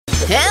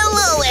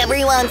Hello,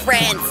 everyone,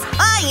 friends!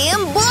 I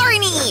am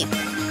Barney!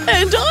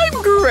 And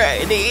I'm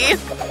Granny!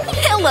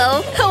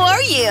 Hello, how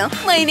are you?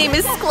 My name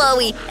is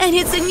Chloe, and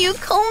it's a new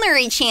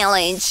culinary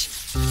challenge.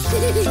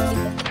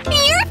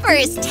 Your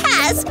first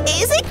task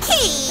is a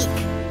cake!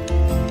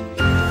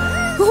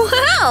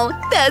 Wow,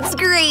 that's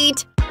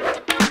great!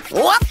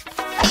 Whoop!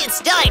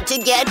 It's time to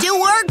get to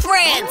work,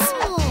 friends!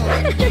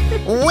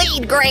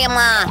 Wait,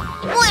 Grandma!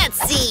 Let's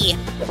see!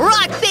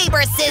 Rock,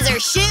 paper,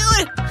 scissors,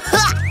 shoot!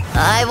 Ha!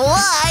 I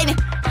won!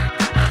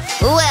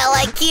 Well,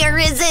 I can't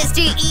resist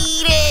to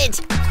eat it!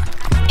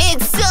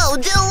 It's so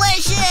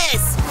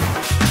delicious!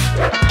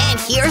 And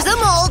here's a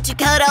mold to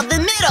cut out the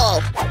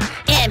middle!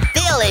 And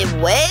fill it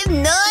with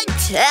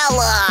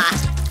Nutella!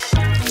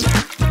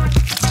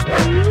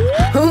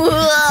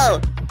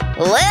 Whoa!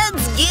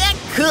 Let's get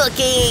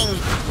cooking!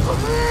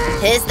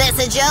 Is this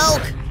a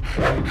joke?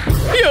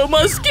 You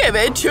must give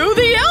it to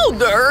the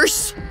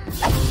elders!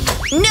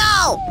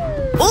 No!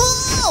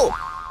 Ooh!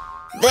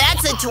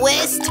 That's a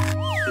twist!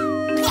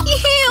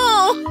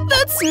 Ew!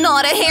 That's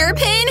not a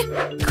hairpin!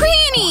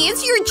 Granny,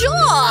 it's your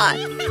jaw!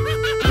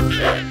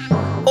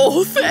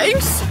 Oh,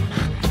 thanks!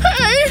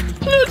 Hey,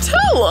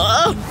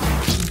 Nutella!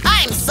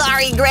 I'm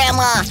sorry,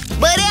 Grandma,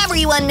 but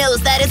everyone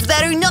knows that it's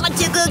better not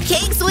to cook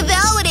cakes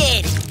without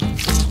it!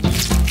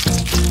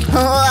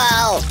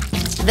 Wow!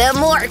 The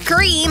more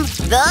cream,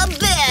 the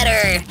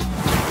better!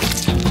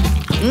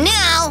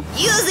 Now,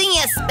 using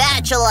a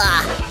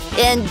spatula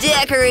and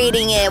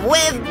decorating it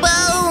with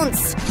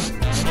bones!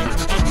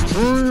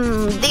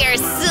 They're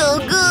so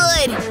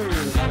good!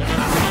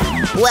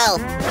 Well,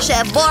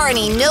 Chef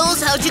Barney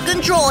knows how to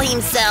control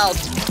himself.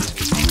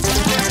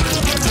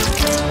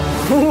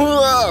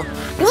 Whoa!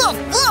 Woof,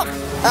 woof!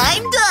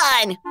 I'm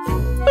done!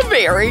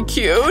 Very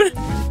cute.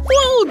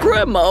 Well,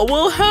 Grandma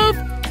will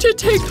have to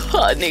take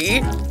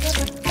honey.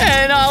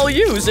 And I'll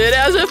use it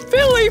as a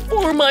filling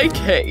for my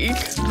cake.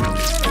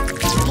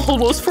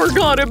 Almost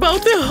forgot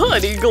about the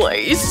honey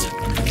glaze.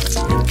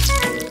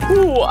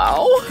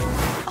 Wow!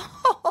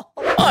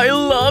 I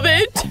love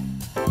it!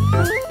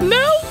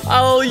 Now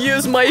I'll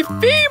use my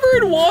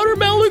favorite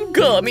watermelon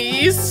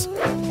gummies.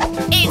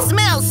 It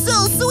smells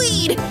so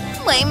sweet!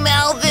 My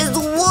mouth is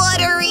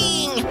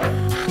watering!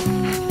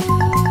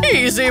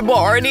 Easy,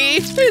 Barney.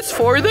 It's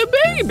for the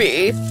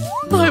baby.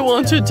 I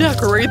want to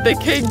decorate the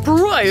cake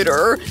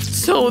brighter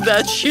so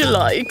that she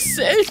likes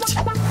it.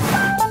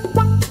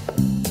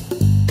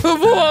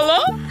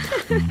 Voila!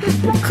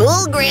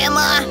 Cool,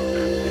 Grandma!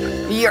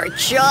 You're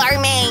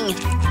charming!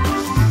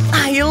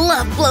 I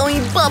love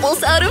blowing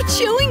bubbles out of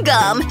chewing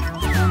gum!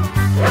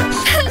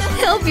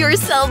 Help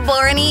yourself,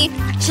 Barney!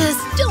 Just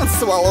don't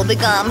swallow the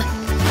gum.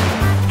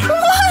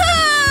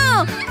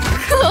 Wow!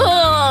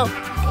 Cool!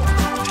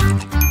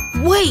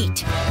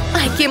 Wait!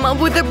 I came up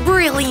with a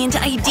brilliant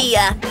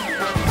idea!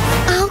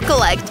 I'll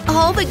collect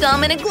all the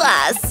gum in a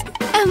glass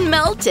and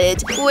melt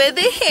it with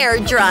a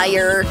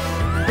hairdryer.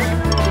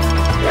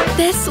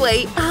 This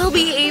way, I'll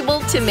be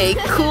able to make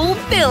cool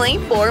filling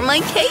for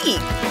my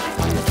cake.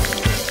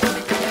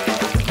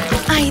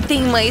 I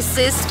think my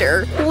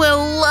sister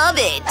will love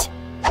it.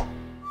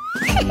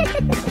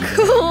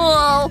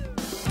 Cool!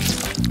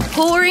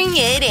 Pouring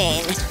it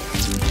in.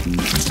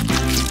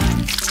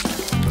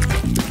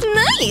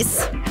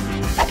 Nice!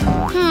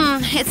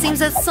 It seems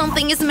that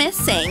something is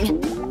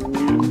missing.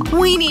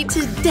 We need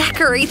to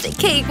decorate the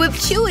cake with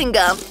chewing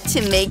gum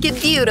to make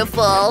it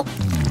beautiful.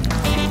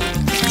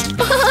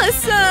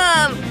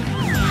 Awesome!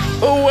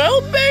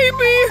 Well,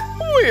 baby,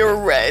 we're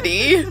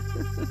ready.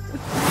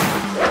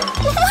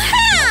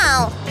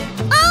 Wow!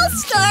 I'll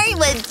start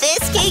with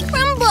this cake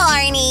from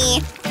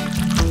Barney.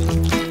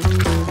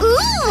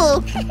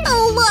 Ooh! A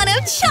lot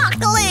of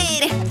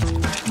chocolate!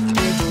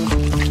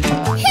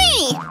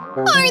 Hey!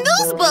 Are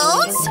those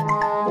bones?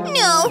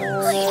 No,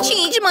 I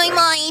changed my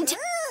mind.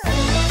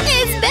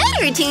 It's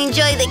better to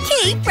enjoy the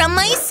cake from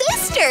my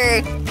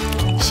sister.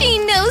 She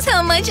knows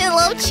how much I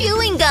love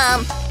chewing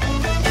gum.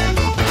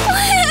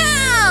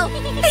 Wow!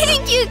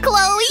 Thank you,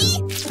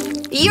 Chloe!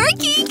 Your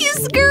cake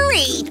is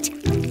great!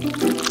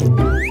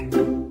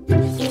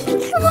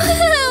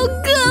 Wow,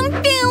 gum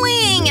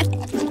filling!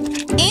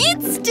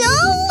 It's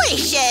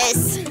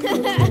delicious!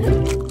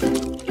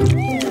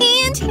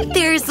 And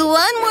there's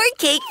one more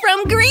cake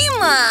from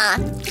Grandma!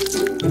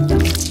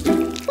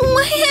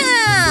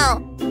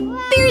 Wow!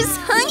 There's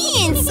honey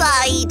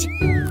inside!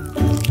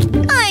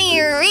 I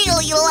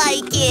really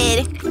like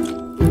it!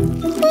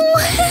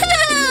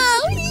 Wow!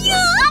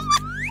 Yum!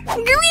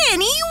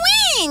 Granny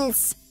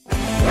wins!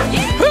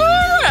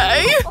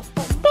 Hooray!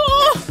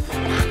 Oh.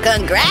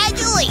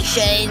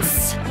 Congratulations!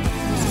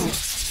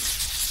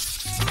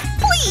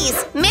 Please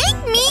make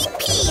me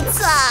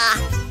pizza!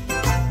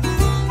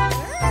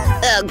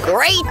 A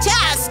great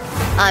task!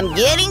 I'm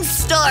getting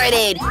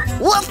started!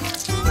 Woof!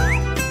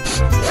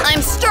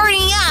 I'm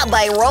starting out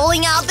by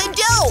rolling out the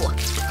dough!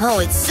 Oh,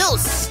 it's so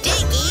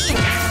sticky!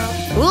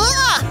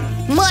 Ah!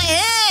 My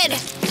head!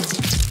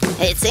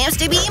 It seems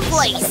to be in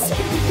place!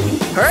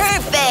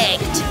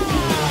 Perfect!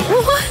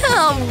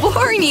 Wow,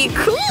 Barney,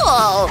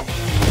 cool!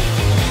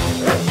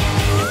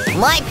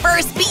 My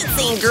first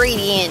pizza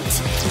ingredient.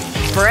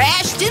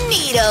 Fresh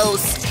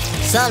tomatoes,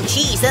 some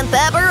cheese and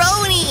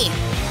pepperoni.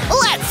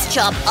 Let's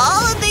chop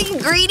all of the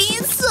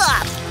ingredients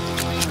up.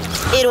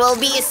 It will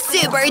be a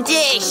super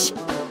dish.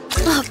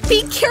 Oh,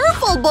 be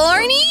careful,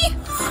 Barney!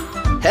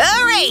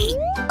 Hurry!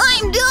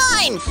 I'm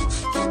done!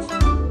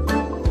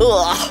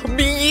 Oh,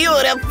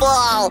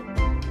 beautiful!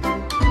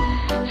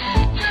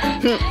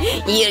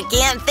 You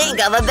can't think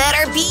of a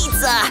better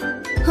pizza!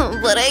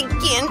 But I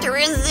can't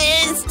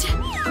resist!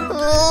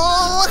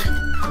 Oh,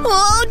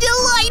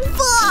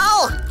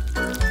 delightful!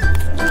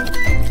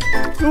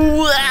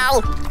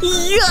 Wow!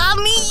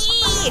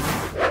 Yummy!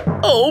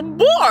 Oh,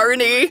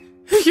 Barney!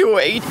 You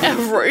ate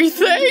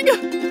everything!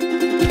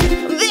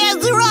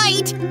 That's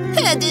right!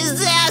 A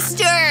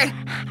disaster!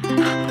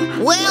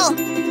 Well,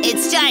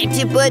 it's time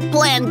to put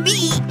Plan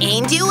B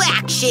into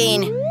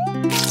action.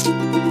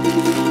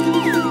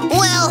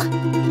 Well,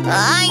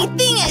 I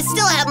think I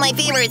still have my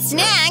favorite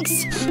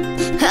snacks.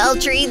 I'll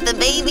treat the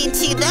baby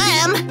to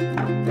them.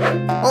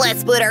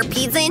 Let's put our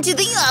pizza into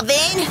the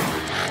oven.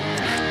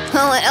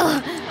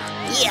 Well,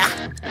 yeah.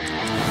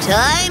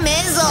 Time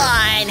is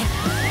on.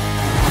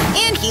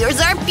 And here's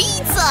our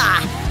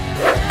pizza.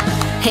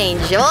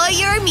 Enjoy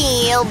your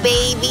meal,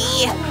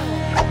 baby.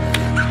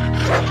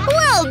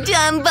 Well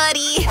done,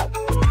 buddy!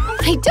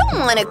 I don't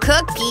want to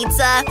cook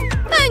pizza.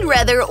 I'd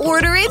rather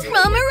order it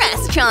from a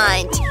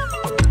restaurant.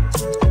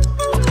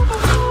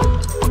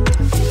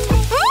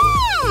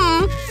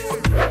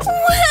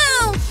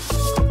 Wow!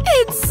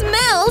 It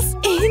smells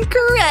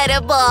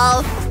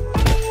incredible!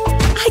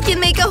 I can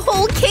make a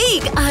whole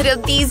cake out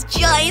of these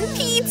giant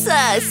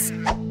pizzas!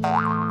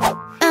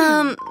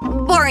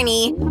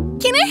 Barney,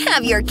 can I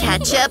have your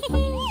ketchup?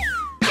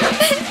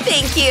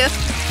 Thank you.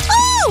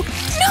 Oh!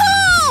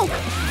 No!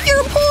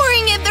 You're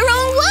pouring it the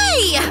wrong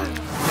way!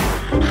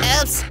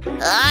 Oops.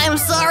 I'm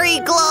sorry,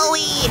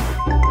 Chloe.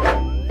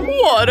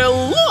 What a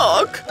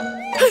look!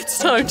 It's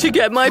time to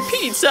get my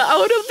pizza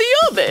out of the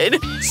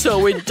oven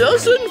so it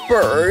doesn't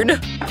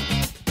burn.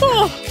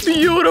 Oh,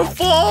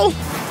 beautiful!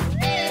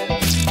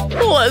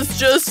 Let's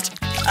just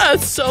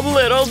add some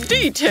little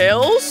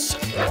details.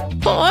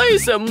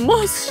 Eyes and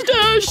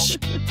mustache.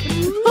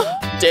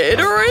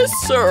 Dinner is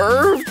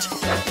served.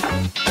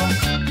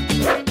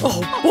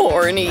 Oh,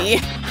 Barney.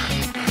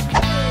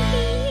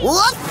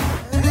 Whoop!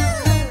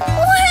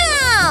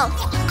 Wow!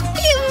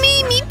 You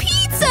made me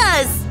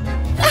pizzas!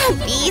 A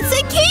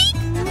pizza cake?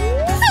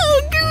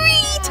 Oh,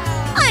 great!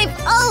 I've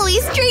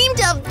always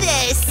dreamed of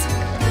this!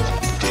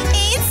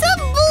 It's a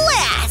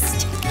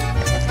blast!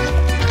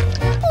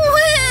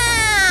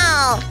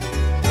 Wow!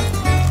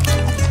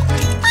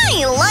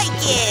 I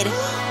like it!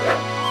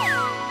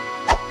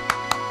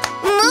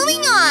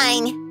 Moving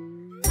on!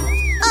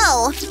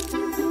 Oh,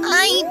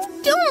 I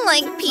don't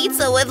like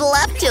pizza with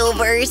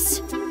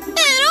leftovers.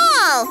 At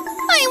all!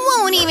 I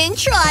won't even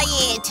try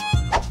it!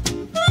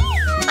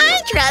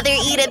 I'd rather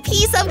eat a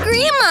piece of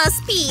Grandma's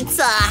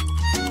pizza!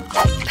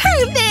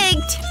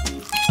 Perfect!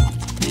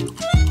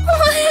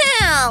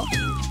 Wow!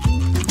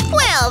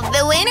 Well,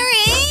 the winner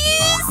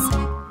is…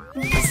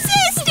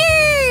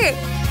 Sister!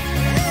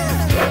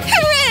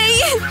 Hooray!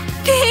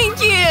 Thank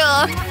you!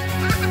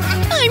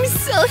 I'm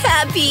so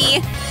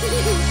happy!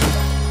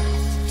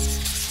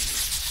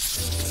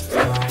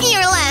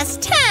 Your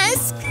last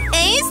task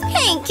is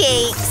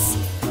pancakes!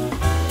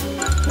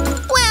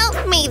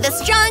 Well, may the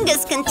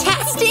strongest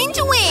contestant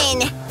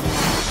win!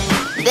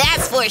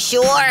 That's for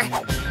sure.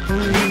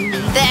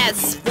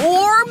 That's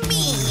for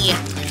me.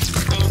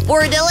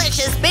 For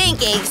delicious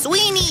pancakes,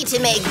 we need to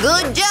make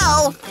good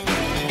dough.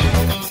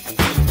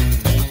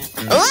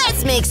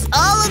 Let's mix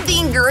all of the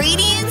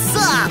ingredients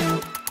up.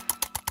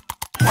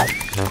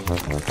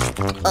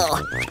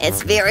 Oh,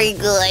 it's very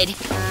good.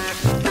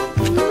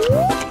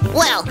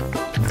 Well,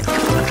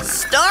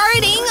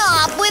 starting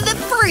off with the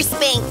first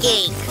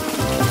pancake.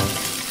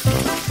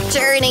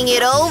 Turning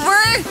it over.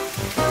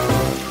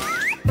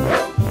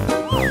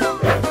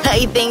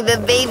 I think the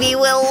baby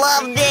will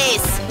love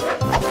this.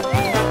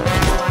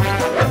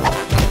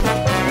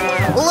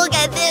 Look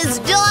at this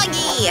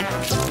doggy.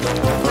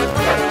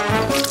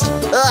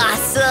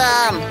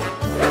 Awesome.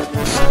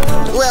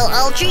 Well,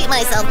 I'll treat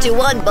myself to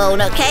one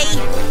bone, okay?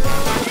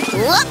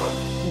 Whoop,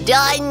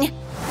 done.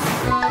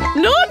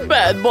 Not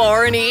bad,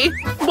 Barney.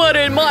 But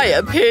in my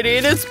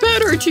opinion, it's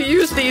better to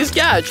use these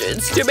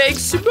gadgets to make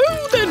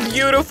smooth and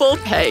beautiful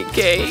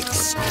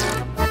pancakes.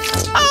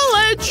 I'll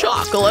add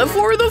chocolate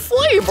for the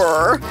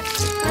flavor.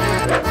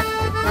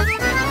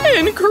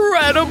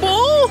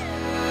 Incredible!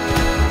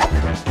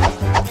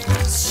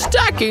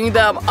 Stacking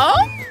them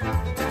up.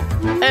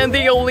 And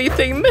the only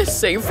thing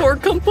missing for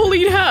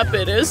complete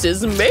happiness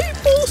is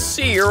maple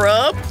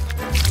syrup.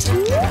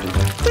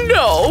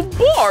 No,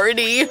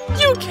 Barney,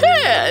 you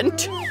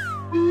can't!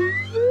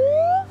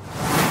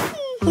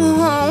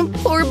 Oh,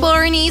 poor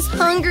Barney's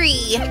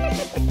hungry.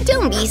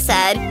 Don't be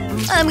sad.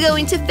 I'm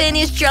going to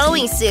finish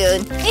drawing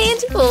soon,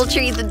 and we'll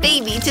treat the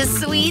baby to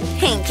sweet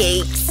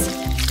pancakes.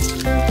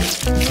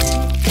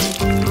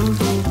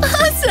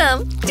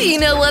 Awesome! Do you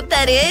know what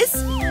that is?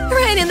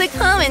 Write in the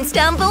comments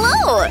down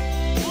below!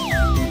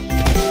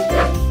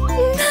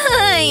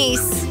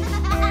 Nice!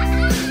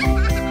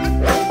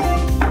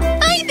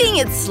 I think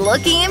it's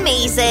looking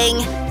amazing!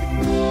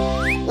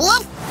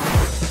 Whoop!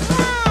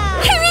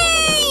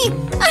 Hooray!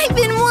 I've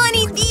been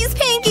wanting these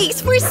pancakes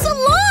for so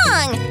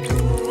long!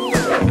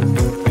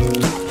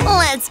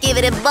 Let's give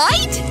it a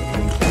bite!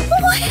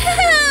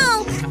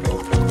 Wow!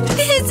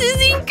 This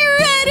is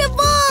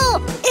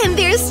incredible! And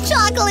there's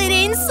chocolate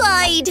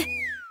inside!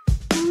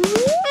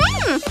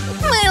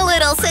 My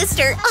little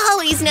sister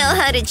always know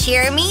how to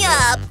cheer me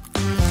up!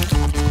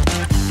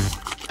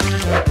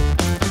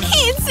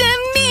 It's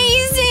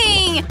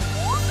amazing!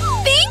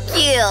 Thank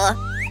you!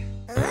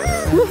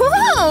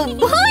 Whoa,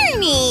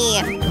 Barney!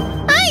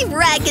 I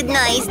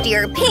recognized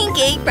your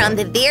pancake from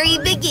the very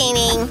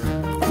beginning.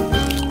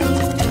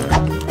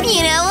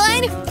 You know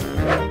what?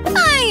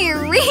 I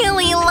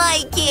really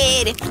like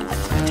it!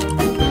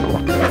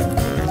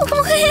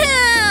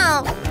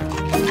 Wow!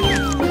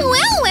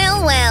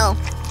 Well!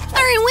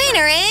 Our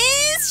winner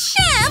is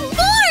Chef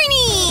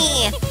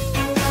Barney!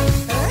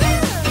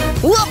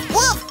 Whoop,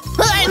 whoop!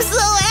 I'm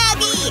so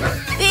happy!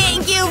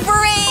 Thank you,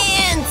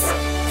 friends!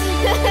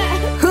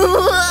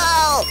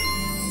 Whoa!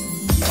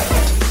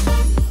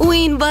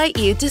 We invite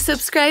you to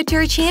subscribe to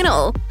our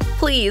channel.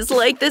 Please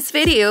like this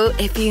video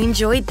if you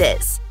enjoyed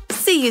this.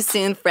 See you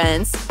soon,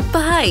 friends.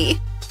 Bye!